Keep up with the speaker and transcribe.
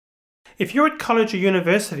If you're at college or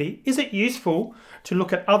university, is it useful to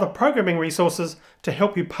look at other programming resources to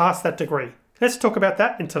help you pass that degree? Let's talk about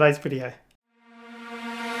that in today's video.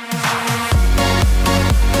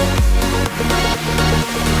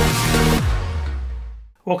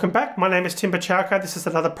 Welcome back, my name is Tim Buchalka. This is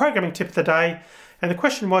another programming tip of the day. And the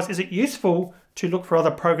question was, is it useful to look for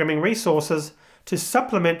other programming resources to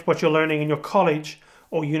supplement what you're learning in your college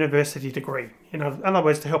or university degree? In other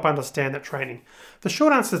words, to help understand that training. The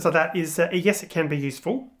short answer to that is yes, it can be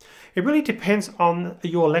useful. It really depends on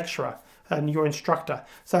your lecturer and your instructor.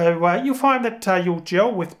 So you'll find that you'll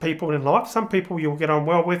gel with people in life. Some people you'll get on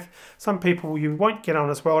well with, some people you won't get on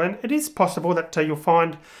as well. And it is possible that you'll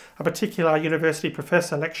find a particular university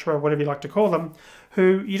professor, lecturer, whatever you like to call them,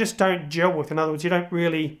 who you just don't gel with. In other words, you don't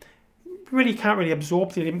really can't really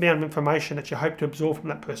absorb the amount of information that you hope to absorb from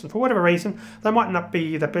that person. For whatever reason, they might not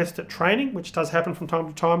be the best at training, which does happen from time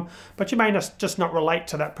to time, but you may just not relate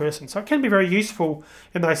to that person. So it can be very useful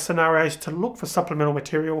in those scenarios to look for supplemental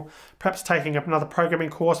material, perhaps taking up another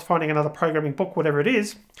programming course, finding another programming book, whatever it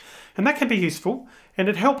is. And that can be useful, and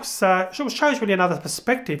it helps, shows really another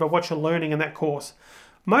perspective of what you're learning in that course.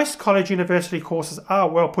 Most college university courses are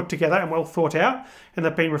well put together and well thought out, and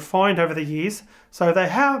they've been refined over the years. So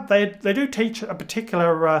they do teach a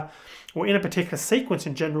particular or in a particular sequence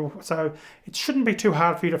in general. So it shouldn't be too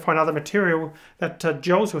hard for you to find other material that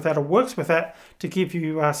gels with that or works with that to give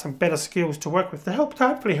you some better skills to work with to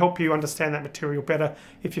hopefully help you understand that material better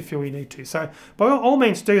if you feel you need to. So by all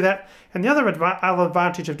means do that. And the other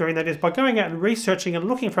advantage of doing that is by going out and researching and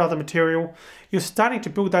looking for other material, you're starting to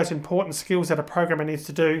build those important skills that a programmer needs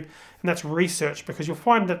to do, and that's research, because you'll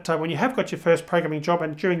find that when you have got your first programming job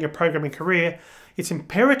and during your programming career, it's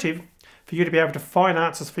imperative for you to be able to find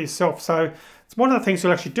answers for yourself. So it's one of the things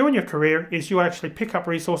you'll actually do in your career is you'll actually pick up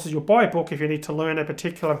resources. You'll buy a book if you need to learn a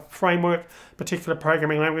particular framework, particular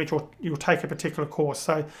programming language, or you'll take a particular course.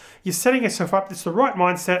 So you're setting yourself up. It's the right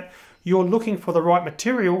mindset. You're looking for the right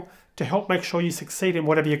material to help make sure you succeed in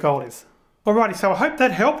whatever your goal is. Alrighty, so I hope that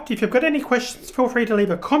helped. If you've got any questions, feel free to leave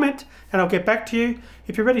a comment and I'll get back to you.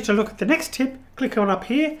 If you're ready to look at the next tip, click on up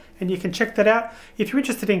here and you can check that out. If you're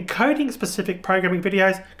interested in coding specific programming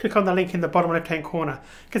videos, click on the link in the bottom left hand corner.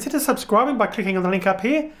 Consider subscribing by clicking on the link up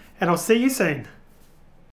here, and I'll see you soon.